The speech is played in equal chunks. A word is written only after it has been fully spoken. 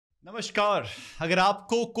नमस्कार। अगर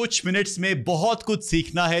आपको कुछ मिनट्स में बहुत कुछ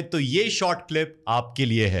सीखना है तो ये शॉर्ट क्लिप आपके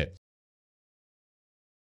लिए है।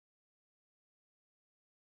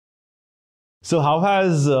 So how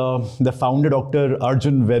has the founder Dr.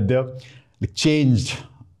 Arjun Vaidya changed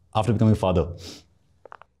after becoming a father?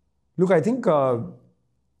 Look, I think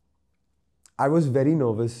I was very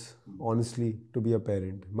nervous, honestly, to be a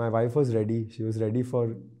parent. My wife was ready. She was ready for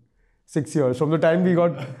 6 years. From the time we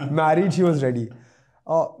got married, she was ready.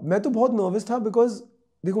 मैं तो बहुत nervous था because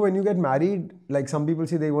देखो, when you get married, like some people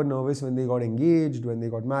say they were nervous when they got engaged, when they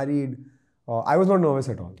got married. I was not nervous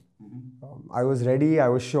at all. I was ready, I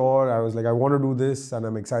was sure, I was like, I want to do this and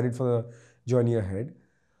I'm excited for the journey ahead.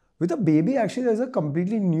 With a baby, actually, there's a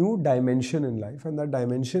completely new dimension in life, and that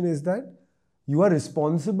dimension is that you are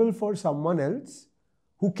responsible for someone else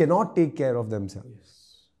who cannot take care of themselves. Yes.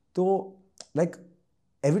 So, like,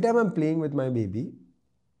 every time I'm playing with my baby,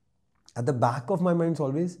 at the back of my mind is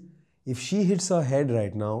always, if she hits her head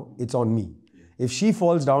right now, it's on me. If she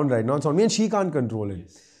falls down right now, it's on me, and she can't control it.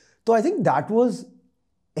 Yes. So I think that was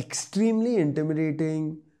extremely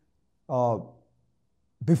intimidating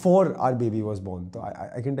before our baby was born. So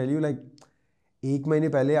I can tell you, like, एक महीने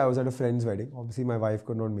पहले I was at a friend's wedding. Obviously my wife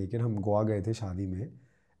could not make it. हम गोवा गए थे शादी में,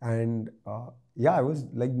 and yeah, I was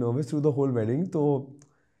like nervous through the whole wedding. तो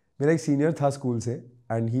मेरा एक senior था school से,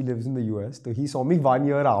 and he lives in the US. So he saw me 1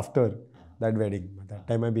 year after that wedding. At that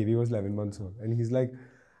time my baby was 11 months old, and he's like,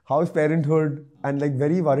 "How's parenthood?" And like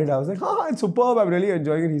very worried. I was like, "It's superb. I'm really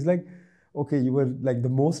enjoying it." He's like, "Okay, you were like the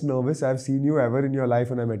most nervous I've seen you ever in your life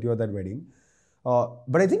when I met you at that wedding."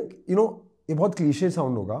 But I think, you know, ये बहुत cliche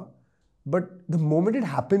sound होगा, but the moment it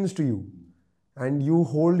happens to you and you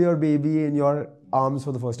hold your baby in your arms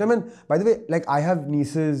for the first time, and by the way, like, I have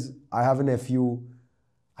nieces, I have a nephew,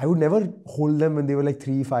 I would never hold them when they were like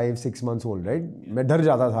 3, 5, 6 months old, right? मैं डर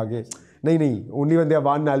जाता था कि नहीं, only when they are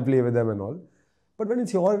 1 I'll play with them and all. But when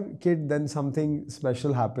it's your kid, then something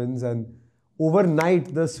special happens, and overnight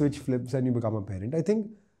the switch flips and you become a parent. I think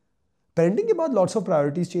parenting के बाद lots of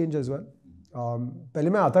priorities change as well. पहले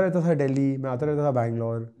मैं आता रहता था दिल्ली, मैं आता रहता था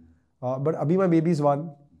बैंगलोर, but अभी my baby is 1,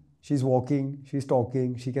 she's walking, she's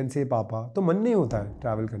talking, she can say पापा, तो मन नहीं होता है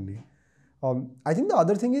travel करने. I think the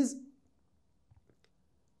other thing is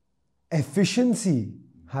efficiency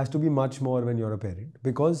has to be much more when you're a parent,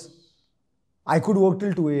 because I could work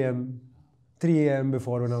till 2 a.m., 3 a.m.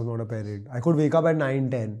 before when I was not a parent. I could wake up at 9,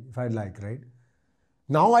 10 if I'd like, right?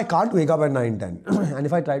 Now I can't wake up at 9, 10. And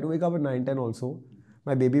if I try to wake up at 9, 10 also,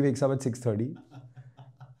 my baby wakes up at 6:30.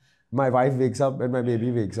 My wife wakes up and my baby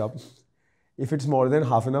wakes up. If it's more than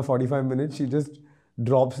half an hour, 45 minutes, she just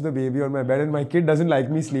drops the baby on my bed, and my kid doesn't like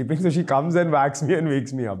me sleeping, so she comes and whacks me and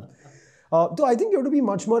wakes me up. So I think you have to be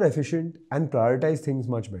much more efficient and prioritize things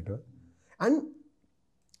much better. And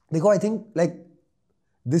because I think, like,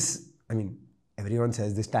 this, I mean, everyone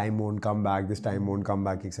says this time won't come back, this time won't come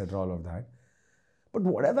back, etc., all of that.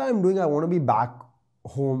 But whatever I'm doing, I want to be back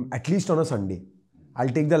home at least on a Sunday.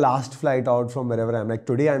 I'll take the last flight out from wherever I am. Like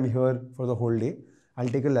today I'm here for the whole day. I'll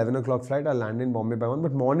take 11 o'clock flight, I'll land in Bombay by 1,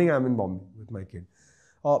 but morning I'm in Bombay with my kid.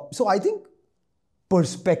 So I think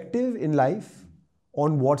perspective in life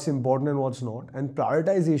on what's important and what's not, and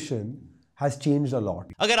prioritization has changed a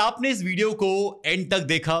lot. अगर आपने इस video को and तक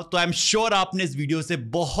देखा तो I am sure आपने इस video से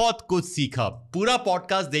बहुत कुछ सीखा। पूरा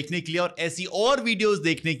पॉडकास्ट देखने के लिए और ऐसी और वीडियोस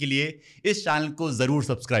देखने के लिए इस चैनल को जरूर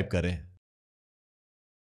सब्सक्राइब करें।